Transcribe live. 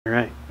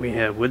We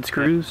have wood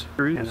screws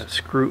and a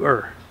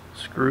screwer.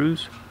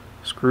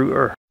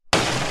 Screwer.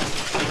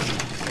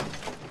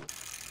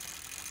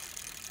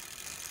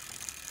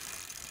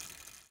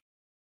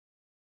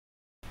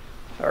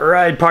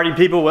 Alright, party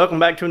people, welcome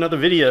back to another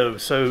video.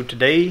 So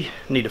today, I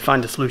need to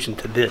find a solution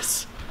to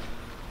this.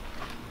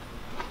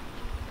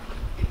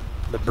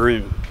 The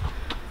broom.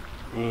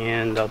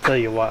 And I'll tell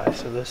you why.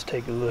 So let's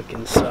take a look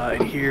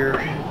inside here.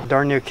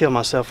 Darn near killed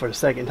myself for the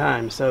second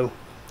time. So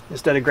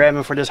instead of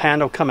grabbing for this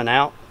handle coming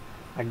out,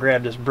 I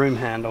grabbed this broom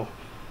handle.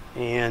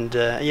 And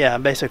yeah, I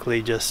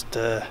basically just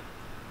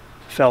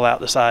fell out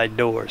the side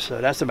door.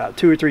 So that's about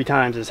 2 or 3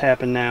 times it's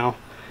happened now.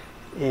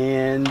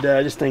 And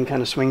this thing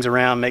kind of swings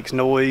around, makes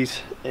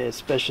noise,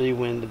 especially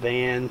when the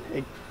van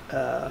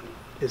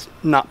is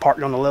not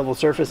parked on a level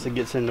surface. It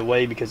gets in the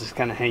way because it's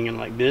kind of hanging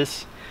like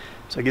this,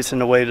 so it gets in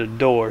the way of the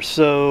door.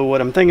 So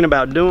what I'm thinking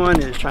about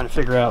doing is trying to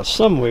figure out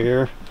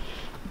somewhere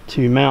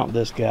to mount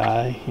this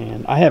guy,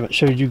 and I haven't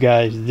showed you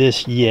guys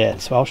this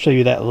yet, so I'll show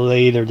you that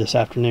later this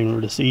afternoon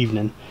or this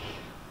evening.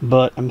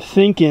 But I'm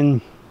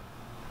thinking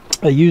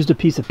I used a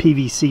piece of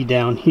PVC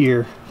down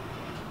here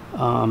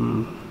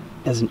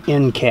as an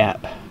end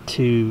cap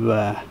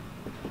to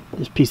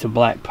this piece of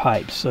black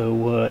pipe. So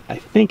what I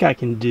think I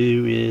can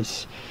do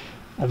is,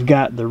 I've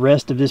got the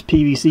rest of this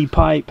PVC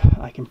pipe.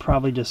 I can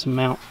probably just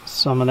mount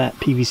some of that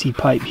PVC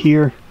pipe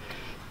here,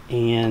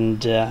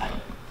 and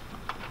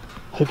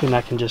hoping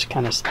I can just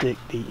kind of stick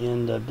the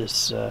end of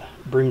this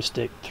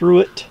broomstick through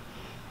it,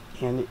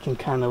 and it can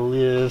kind of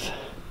live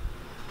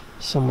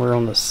somewhere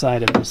on the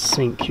side of the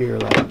sink here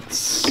like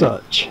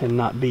such, and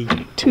not be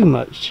too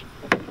much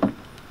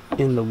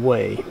in the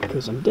way,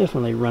 because I'm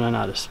definitely running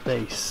out of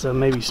space. So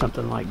maybe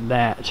something like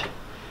that.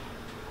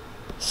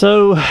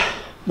 So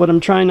what I'm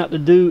trying not to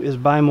do is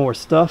buy more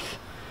stuff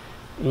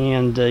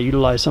and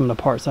utilize some of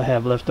the parts I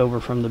have left over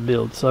from the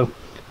build. So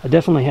I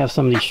definitely have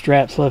some of these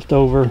straps left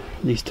over,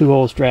 these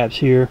 2-hole straps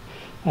here.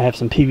 I have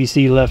some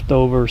PVC left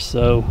over,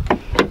 so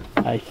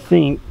I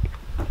think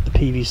the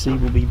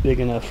PVC will be big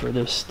enough for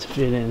this to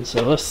fit in.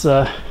 So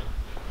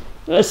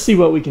let's see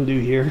what we can do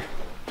here.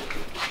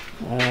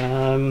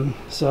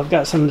 So I've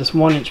got some of this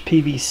 1-inch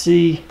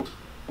PVC,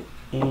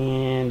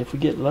 and if we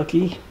get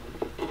lucky,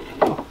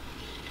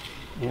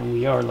 and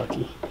we are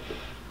lucky,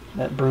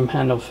 that broom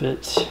handle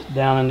fits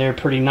down in there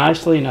pretty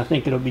nicely, and I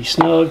think it'll be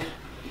snug.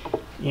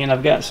 And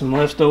I've got some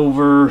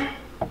leftover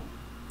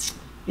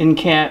end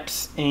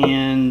caps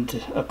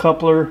and a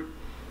coupler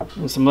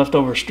and some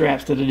leftover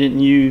straps that I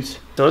didn't use.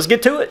 So let's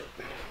get to it.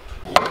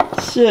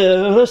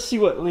 So let's see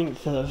what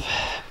length of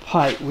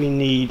pipe we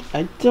need.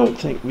 I don't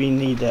think we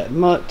need that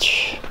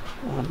much,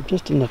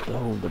 just enough to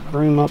hold the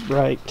broom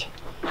upright,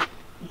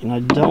 and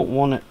I don't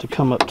want it to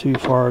come up too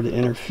far to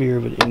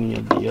interfere with any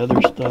of the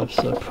other stuff.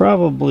 So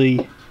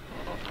probably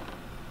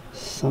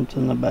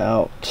something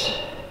about,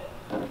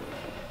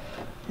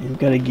 you've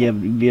got to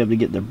be able to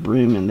get the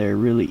broom in there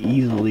really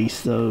easily,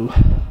 so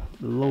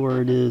the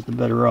lower it is, the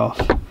better off.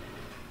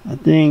 I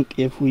think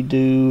if we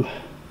do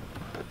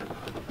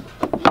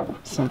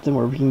something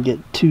where we can get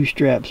 2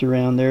 straps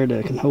around there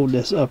that can hold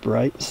this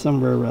upright,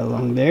 somewhere right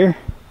along there.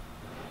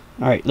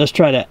 Alright, let's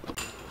try that.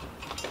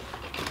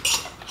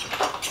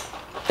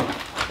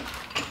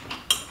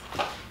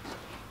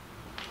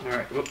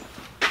 Alright,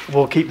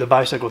 we'll keep the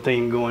bicycle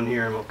theme going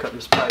here, and we'll cut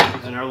this pipe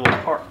using our little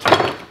part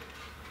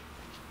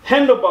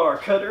handlebar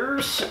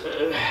cutters. Get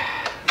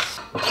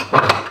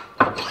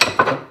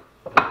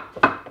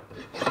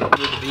rid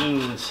of the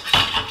beans.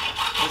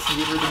 Let's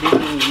get rid of the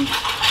beans.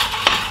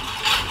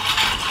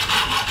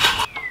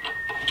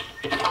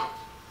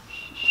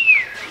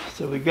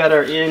 So we got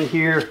our end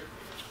here.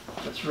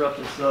 Let's rough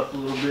this up a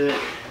little bit.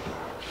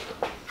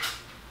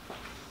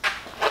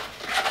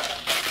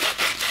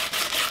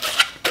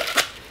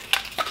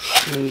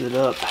 Smooth it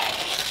up.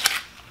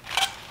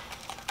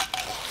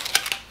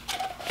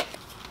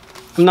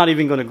 I'm not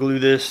even going to glue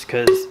this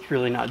because it's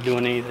really not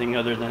doing anything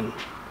other than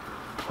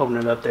holding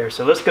it up there.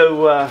 So let's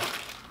go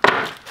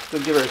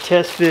give her a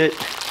test fit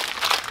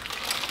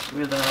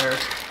with our,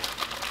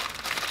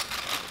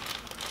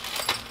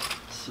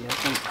 I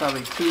think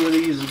probably 2 of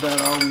these is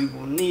about all we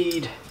will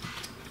need,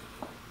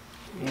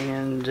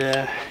 and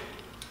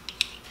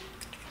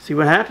see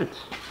what happens.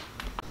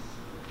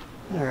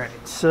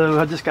 Alright, so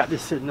I just got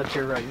this sitting up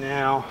here right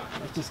now.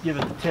 Let's just give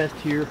it the test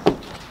here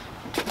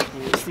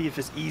and see if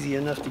it's easy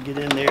enough to get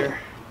in there.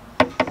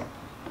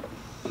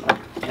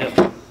 Yep.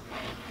 I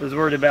was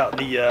worried about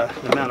the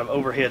amount of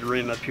overhead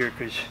room up here,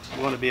 because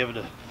you want to be able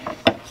to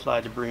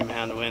slide the broom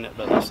handle in it,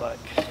 but it looks like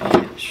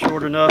it's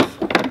short enough.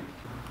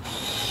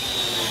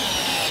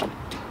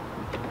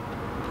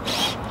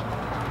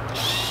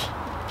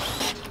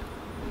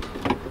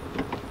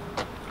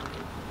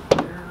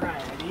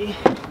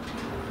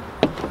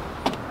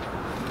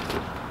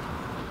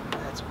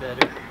 That's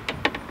better.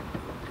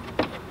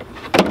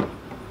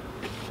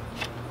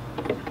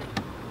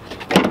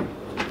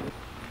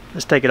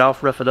 Let's take it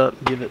off, rough it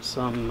up, give it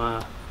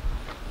some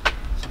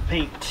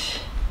paint.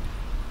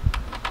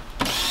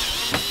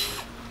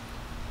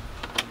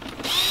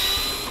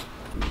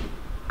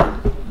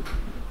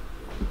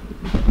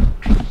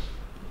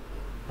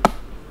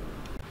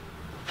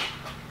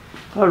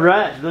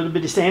 Alright, a little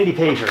bit of sandy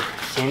paper.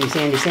 Sandy,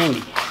 sandy,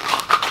 sandy.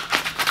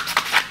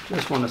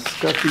 Just want to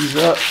scuff these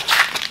up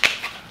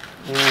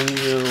and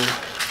we'll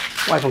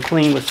wipe them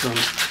clean with some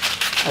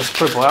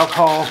isopropyl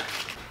alcohol.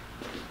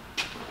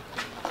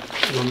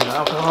 A little bit of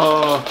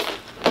alcohol.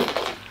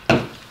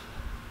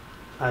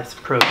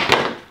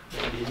 Isopropyl.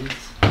 There it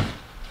is.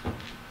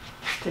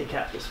 Take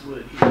out this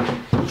wood here.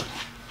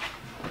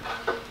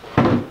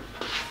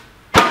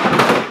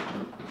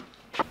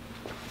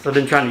 So I've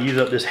been trying to use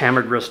up this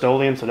hammered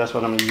Rust-Oleum, so that's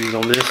what I'm going to use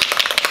on this.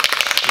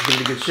 Give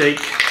it a good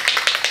shake.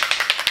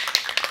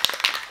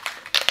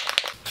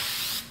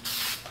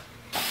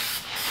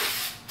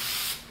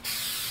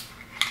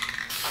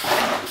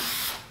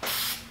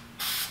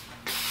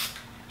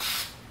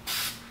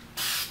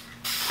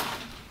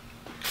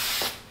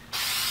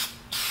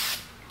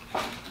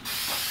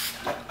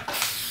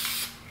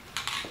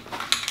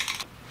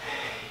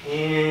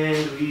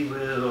 And we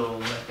will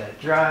let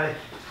that dry.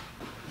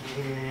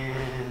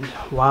 And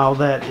while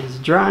that is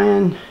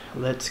drying,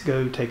 let's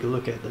go take a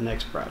look at the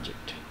next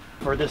project.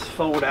 For this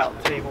fold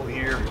out table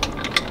here,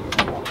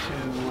 I want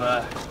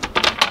to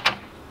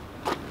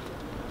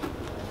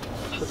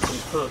put some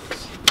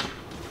hooks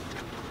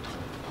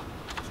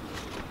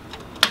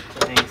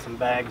to hang some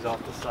bags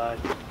off the side.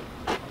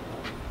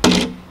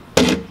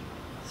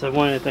 So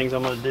one of the things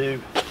I'm going to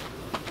do,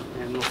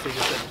 and we'll see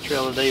this at the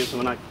trail today, is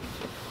when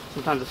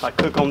sometimes if I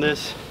cook on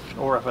this,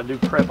 or if I do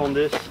prep on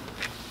this,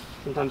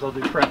 sometimes I'll do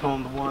prep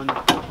on the one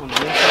on the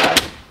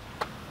inside.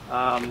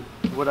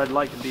 What I'd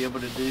like to be able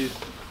to do,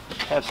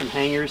 have some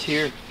hangers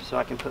here, so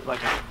I can put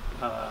like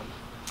a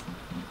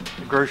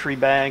grocery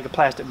bag, a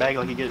plastic bag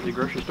like you get at the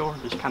grocery store,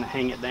 just kind of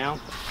hang it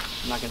down.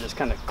 And I can just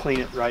kind of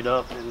clean it right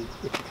up, and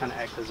it can kind of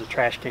act as a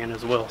trash can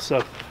as well.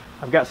 So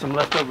I've got some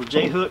leftover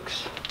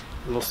J-hooks,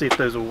 and we'll see if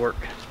those will work.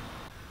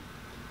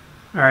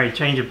 Alright,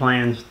 change of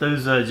plans.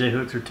 Those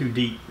J-hooks are too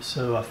deep,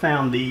 so I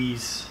found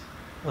these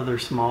other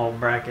small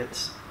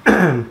brackets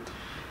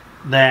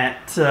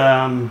that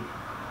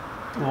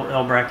little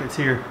L brackets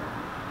here.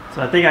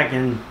 So I think I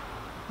can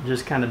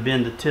just kind of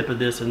bend the tip of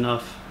this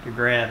enough to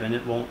grab, and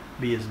it won't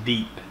be as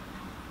deep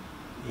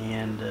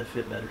and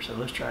fit better. So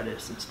let's try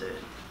this instead.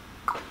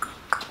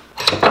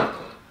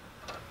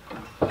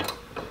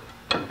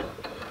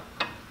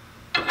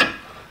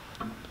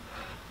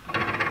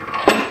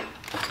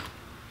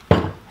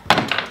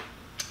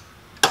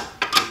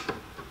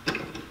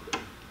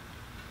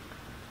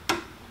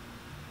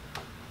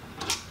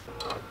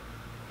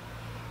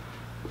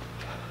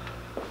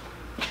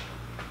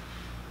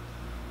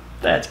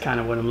 That's kind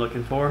of what I'm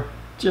looking for.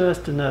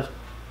 Just enough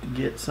to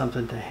get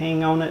something to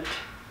hang on it.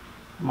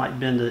 I might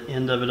bend the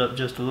end of it up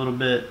just a little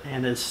bit,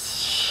 and the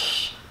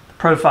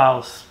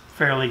profile's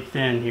fairly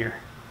thin here.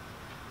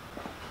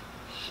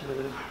 So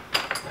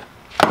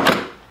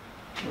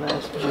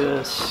let's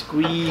just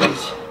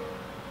squeeze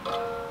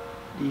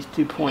these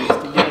 2 points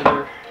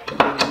together,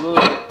 get a little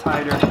bit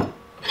tighter.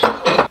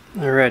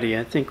 Alrighty,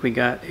 I think we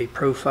got a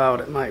profile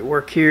that might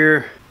work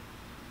here.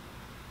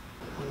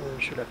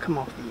 Should I come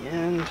off the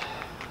end?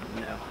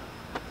 No.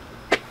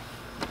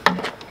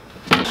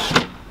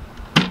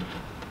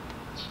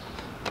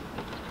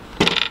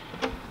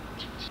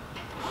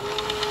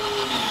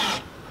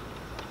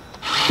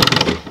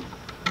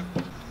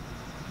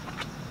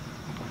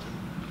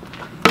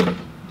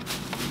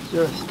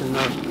 Just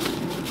enough.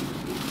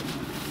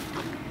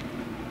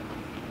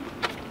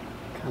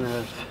 Kind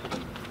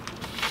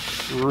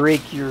of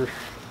rake your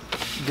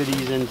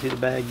goodies into the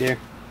bag there.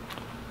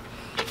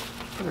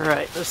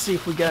 Alright, let's see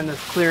if we got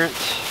enough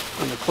clearance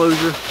on the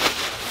closure.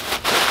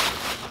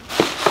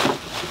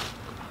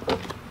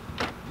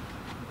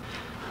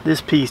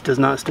 This piece does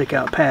not stick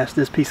out past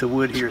this piece of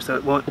wood here, so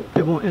it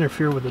won't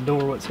interfere with the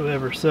door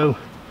whatsoever. So,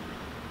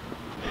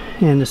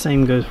 and the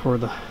same goes for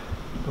the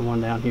one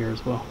down here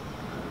as well.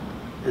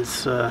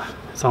 It's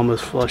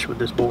almost flush with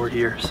this board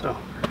here, so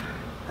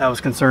I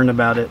was concerned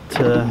about it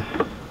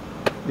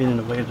being in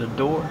the way of the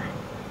door,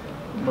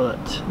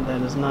 but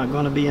that is not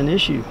going to be an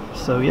issue.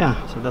 So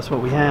yeah, so that's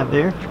what we have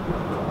there,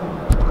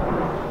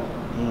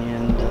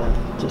 and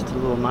just a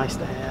little nice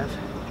to have.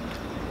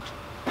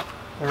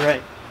 All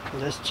right,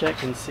 let's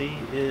check and see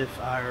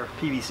if our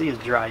PVC is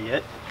dry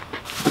yet.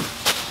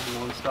 I'm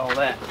going to install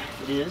that.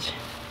 It is.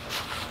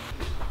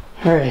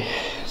 All right,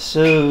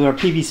 so our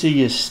PVC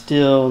is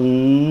still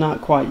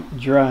not quite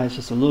dry. It's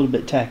just a little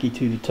bit tacky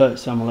to the touch,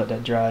 so I'm gonna let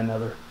that dry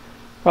another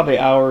probably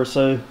hour or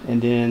so, and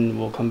then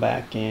we'll come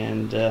back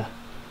and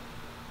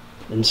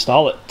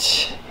install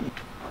it.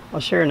 I'll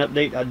share an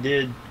update I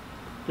did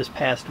this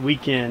past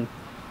weekend.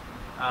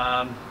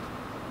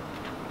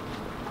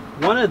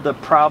 One of the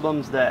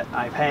problems that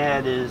I've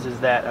had is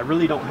that I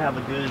really don't have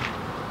a good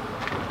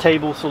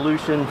table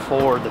solution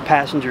for the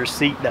passenger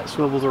seat that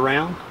swivels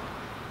around.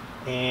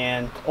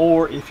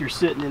 Or if you're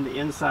sitting in the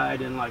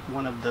inside in like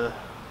one of the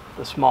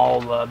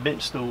small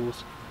bench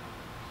stools,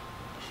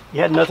 you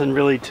had nothing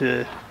really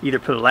to either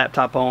put a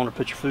laptop on or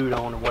put your food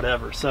on or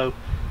whatever. So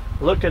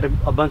I looked at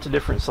a bunch of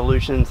different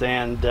solutions,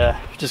 and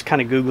just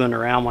kind of Googling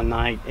around one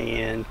night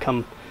and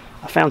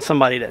I found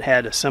somebody that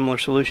had a similar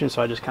solution,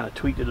 so I just kind of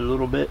tweaked it a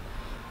little bit.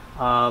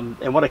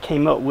 And what I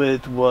came up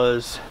with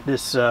was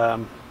this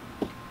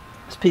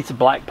piece of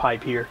black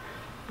pipe here.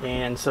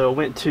 And so I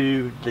went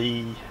to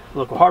the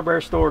local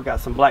hardware store, got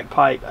some black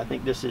pipe. I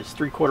think this is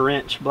 3/4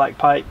 inch black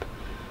pipe,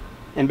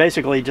 and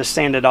basically just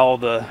sanded all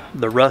the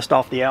rust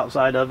off the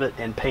outside of it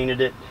and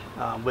painted it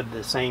with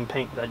the same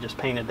paint that I just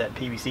painted that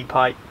PVC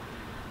pipe,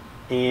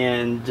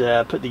 and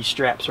put these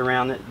straps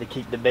around it to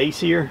keep the base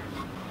here.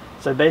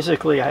 So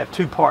basically I have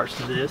two parts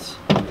to this,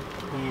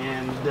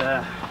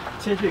 and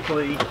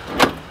typically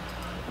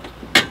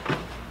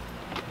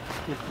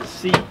if the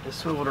seat is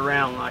swiveled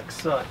around like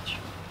such,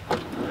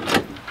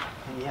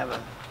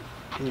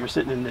 and you're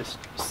sitting in this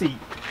seat,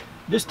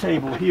 this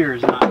table here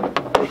is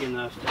not big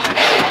enough to,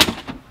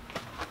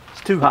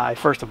 it's too high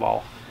first of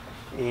all,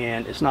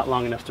 and it's not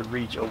long enough to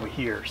reach over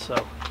here, so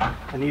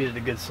I needed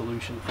a good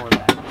solution for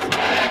that.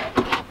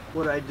 So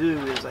what I do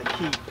is I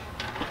keep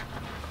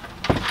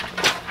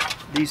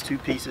these two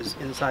pieces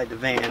inside the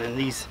van, and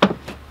these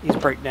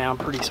break down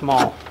pretty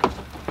small,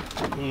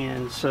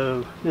 and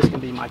so this can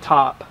be my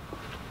top.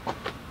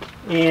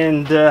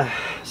 And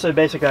so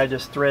basically I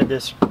just thread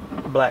this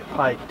black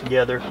pipe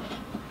together,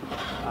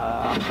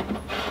 and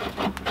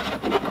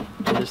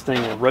this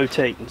thing will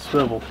rotate and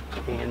swivel,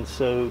 and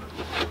so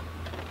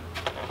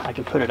I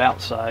can put it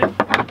outside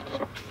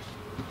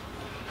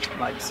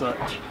like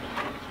such,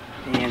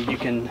 and you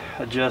can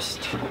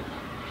adjust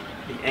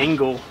the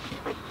angle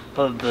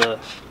of the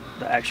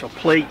actual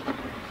plate.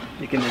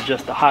 You can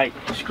adjust the height,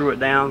 screw it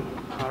down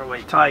all the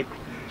way tight,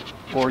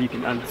 or you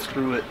can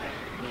unscrew it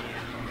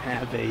and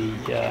have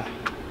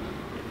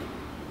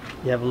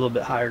you have a little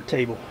bit higher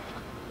table.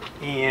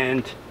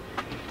 And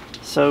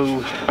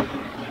so,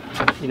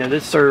 you know,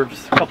 this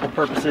serves a couple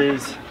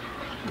purposes.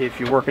 If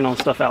you're working on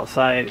stuff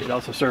outside, it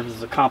also serves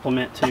as a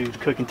complement to the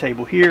cooking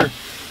table here.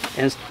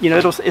 And you know,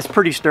 it's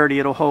pretty sturdy.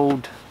 It'll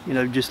hold, you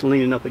know, just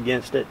leaning up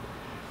against it.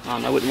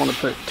 I wouldn't want to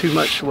put too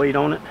much weight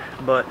on it,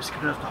 but it's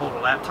good enough to hold a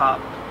laptop.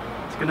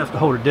 It's good enough to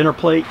hold a dinner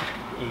plate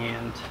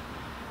and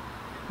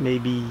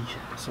maybe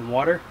some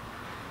water.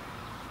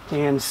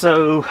 And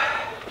so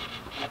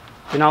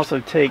you can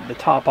also take the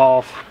top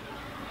off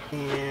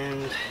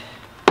and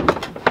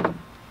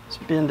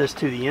spin this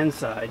to the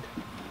inside.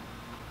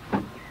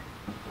 And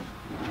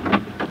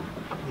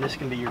this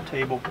can be your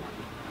table.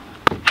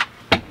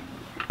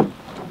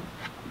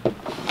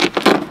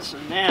 So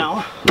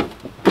now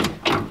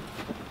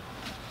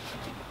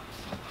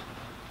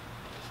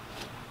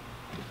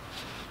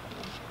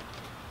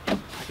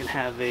I can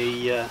have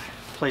a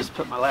place to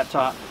put my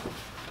laptop.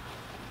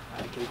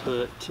 I can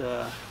put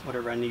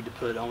whatever I need to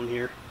put on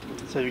here.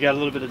 So you got a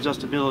little bit of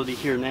adjustability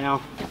here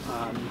now.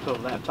 You put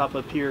a laptop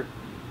up here,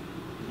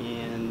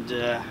 and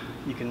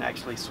you can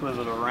actually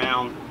swivel it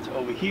around to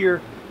over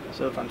here.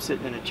 So if I'm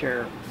sitting in a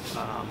chair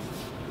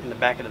in the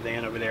back of the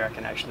van over there, I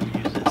can actually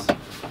use this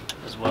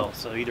as well.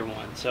 So either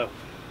one. So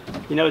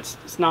you know,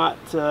 it's not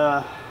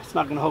going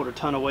to hold a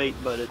ton of weight,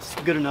 but it's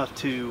good enough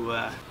to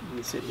you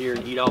can sit here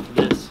and eat off of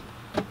this.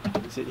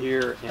 You can sit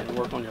here and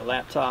work on your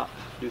laptop,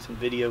 do some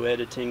video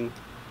editing.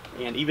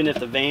 And even if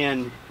the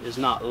van is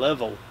not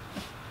level,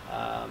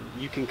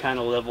 you can kind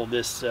of level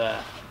this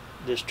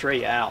this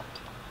tray out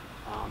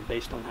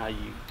based on how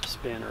you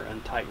spin or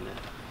untighten it,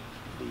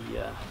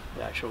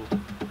 the actual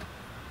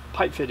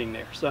pipe fitting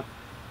there. So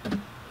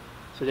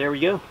there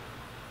we go.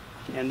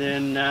 And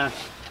then I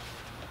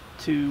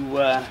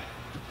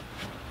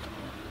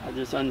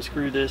just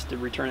unscrew this to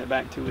return it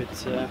back to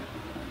its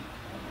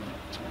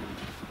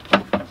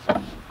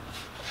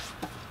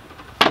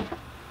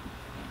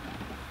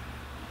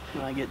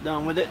when I get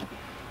done with it.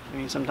 I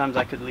mean, sometimes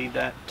I could leave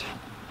that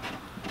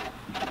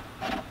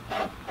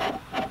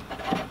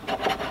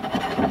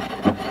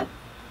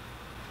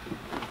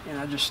and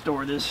I just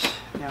store this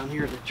down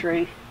here in the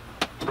tray.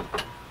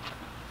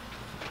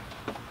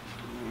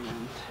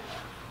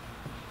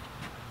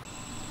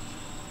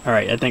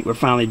 Alright, I think we're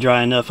finally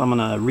dry enough. I'm going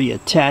to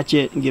reattach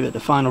it and give it the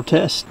final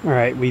test.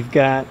 Alright, we've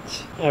got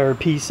our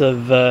piece of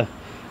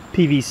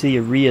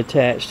PVC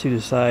reattached to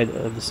the side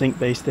of the sink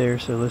base there,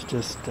 so let's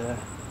just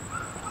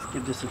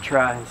give this a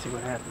try and see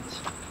what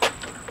happens.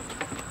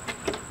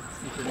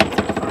 See if it needs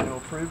some final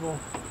approval.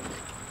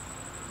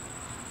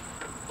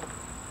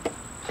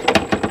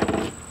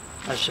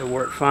 That should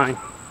work fine.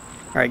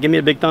 Alright, give me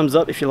a big thumbs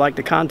up if you like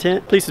the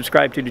content. Please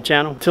subscribe to the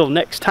channel. Until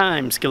next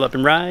time, skill up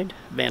and ride,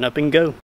 van up and go.